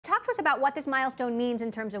Talk to us about what this milestone means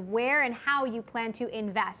in terms of where and how you plan to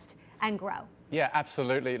invest and grow. Yeah,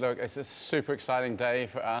 absolutely. Look, it's a super exciting day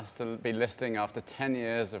for us to be listing after 10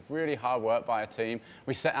 years of really hard work by a team.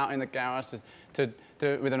 We set out in the garage to do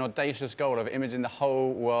it with an audacious goal of imaging the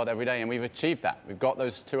whole world every day, and we've achieved that. We've got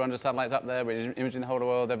those 200 satellites up there, we're imaging the whole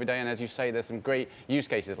world every day, and as you say, there's some great use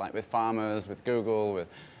cases like with farmers, with Google, with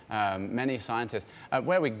many scientists.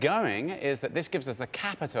 Where we're going is that this gives us the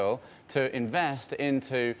capital to invest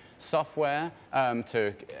into software,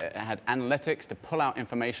 to add analytics, to pull out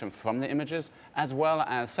information from the images, as well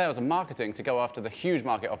as sales and marketing to go after the huge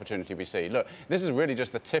market opportunity we see. Look, this is really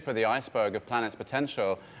just the tip of the iceberg of Planet's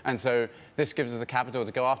potential, and so this gives us the capital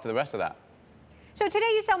to go after the rest of that. So today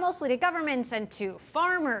you sell mostly to governments and to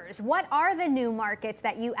farmers. What are the new markets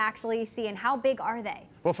that you actually see, and how big are they?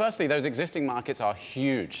 Well, firstly, those existing markets are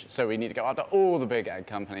huge. So we need to go after all the big ag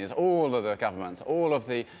companies, all of the governments, all of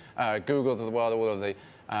the Googles of the world, all of the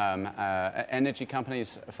energy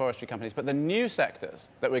companies, forestry companies. But the new sectors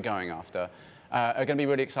that we're going after are going to be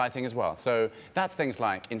really exciting as well. So that's things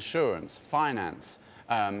like insurance, finance,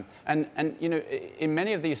 and you know, in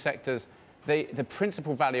many of these sectors, the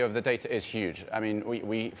principal value of the data is huge. I mean,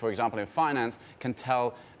 we for example, in finance, can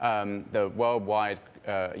tell the worldwide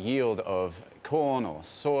yield of corn or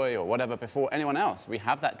soy or whatever before anyone else. We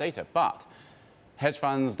have that data, but hedge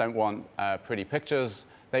funds don't want pretty pictures.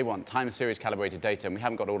 They want time series calibrated data, and we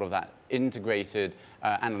haven't got all of that integrated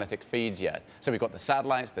analytics feeds yet. So we've got the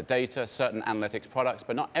satellites, the data, certain analytics products,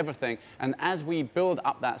 but not everything. And as we build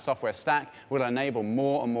up that software stack, we'll enable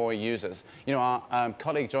more and more users. You know, our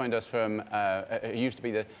colleague joined us from, used to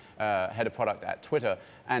be the head of product at Twitter,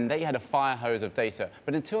 and they had a fire hose of data.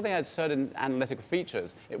 But until they had certain analytical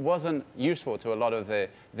features, it wasn't useful to a lot of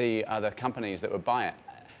the other companies that would buy it.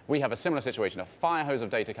 We have a similar situation, a fire hose of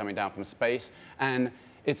data coming down from space, and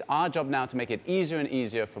it's our job now to make it easier and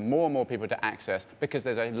easier for more and more people to access, because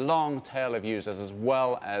there's a long tail of users as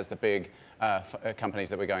well as the big companies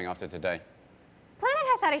that we're going after today. Planet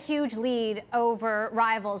has had a huge lead over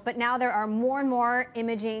rivals, but now there are more and more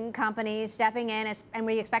imaging companies stepping in, and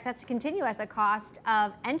we expect that to continue as the cost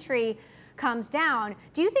of entry comes down.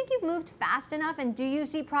 Do you think you've moved fast enough, and do you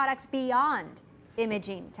see products beyond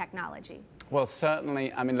imaging technology? Well,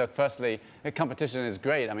 certainly. I mean, look, firstly, competition is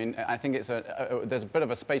great. I mean, I think there's a bit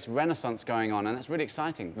of a space renaissance going on, and that's really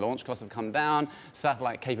exciting. Launch costs have come down,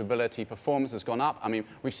 satellite capability performance has gone up. I mean,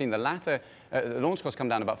 we've seen the latter, the launch costs come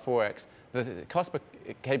down about 4x. The cost per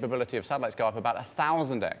capability of satellites go up about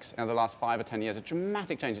 1,000x in the last 5 or 10 years. A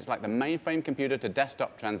dramatic change. It's like the mainframe computer to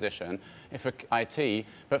desktop transition for IT,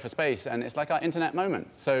 but for space, and it's like our internet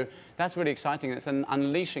moment. So that's really exciting. It's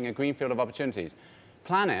unleashing a greenfield of opportunities.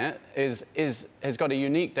 Planet has got a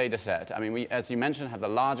unique data set. I mean, we, as you mentioned, have the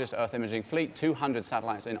largest Earth imaging fleet, 200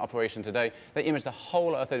 satellites in operation today. They image the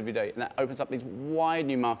whole Earth every day, and that opens up these wide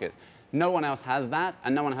new markets. No one else has that,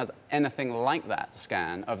 and no one has anything like that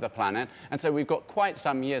scan of the planet. And so we've got quite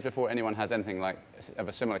some years before anyone has anything like of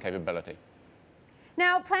a similar capability.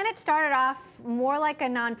 Now, Planet started off more like a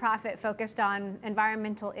nonprofit focused on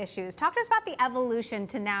environmental issues. Talk to us about the evolution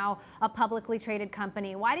to now a publicly traded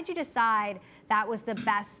company. Why did you decide that was the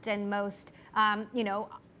best and most, you know,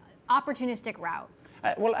 opportunistic route?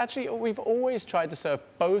 Well, actually, we've always tried to serve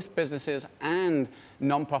both businesses and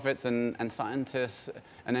nonprofits and scientists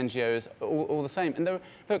and NGOs all the same. And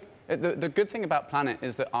look, the good thing about Planet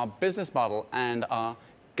is that our business model and our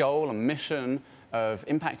goal and mission of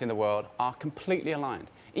impacting the world are completely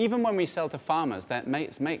aligned. Even when we sell to farmers,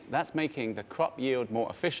 that's making the crop yield more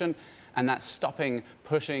efficient, and that's stopping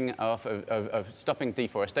stopping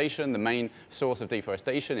deforestation. The main source of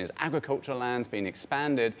deforestation is agricultural lands being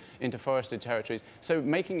expanded into forested territories. So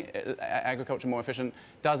making agriculture more efficient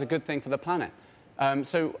does a good thing for the planet.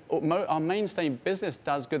 So our mainstay business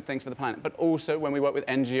does good things for the planet, but also when we work with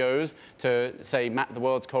NGOs to, say, map the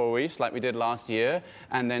world's coral reefs like we did last year,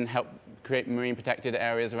 and then help create marine protected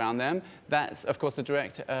areas around them, that's, of course, the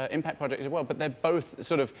direct impact project as well. But they're both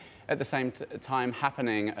sort of at the same time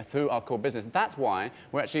happening through our core business. That's why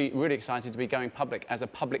we're actually really excited to be going public as a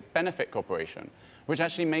public benefit corporation, which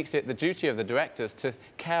actually makes it the duty of the directors to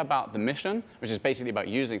care about the mission, which is basically about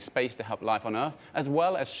using space to help life on Earth, as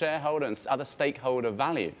well as shareholder and other stakeholder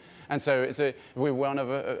value. And so we're one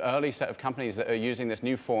of an early set of companies that are using this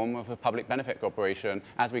new form of a public benefit corporation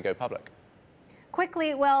as we go public.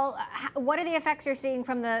 Quickly, well, what are the effects you're seeing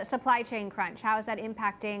from the supply chain crunch? How is that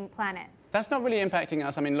impacting Planet? That's not really impacting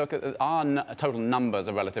us. I mean, look, at our total numbers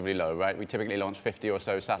are relatively low, right? We typically launch 50 or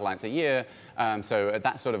so satellites a year. So at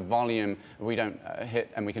that sort of volume, we don't hit,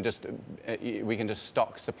 and we can just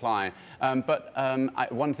stock supply.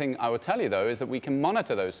 One thing I will tell you, though, is that we can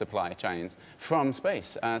monitor those supply chains from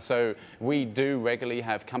space. So we do regularly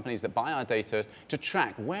have companies that buy our data to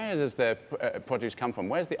track where does their produce come from?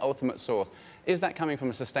 Where's the ultimate source? Is that coming from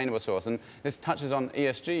a sustainable source? And this touches on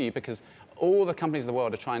ESG because all the companies in the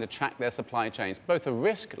world are trying to track their supply chains, both a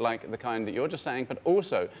risk like the kind that you're just saying, but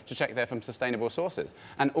also to check they're from sustainable sources.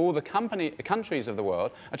 And all the countries of the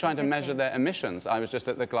world are trying to measure their emissions. I was just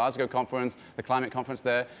at the Glasgow conference, the climate conference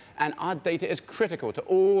there, and our data is critical to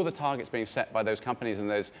all the targets being set by those companies in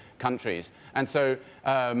those countries. And so,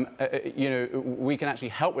 we can actually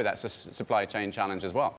help with that supply chain challenge as well.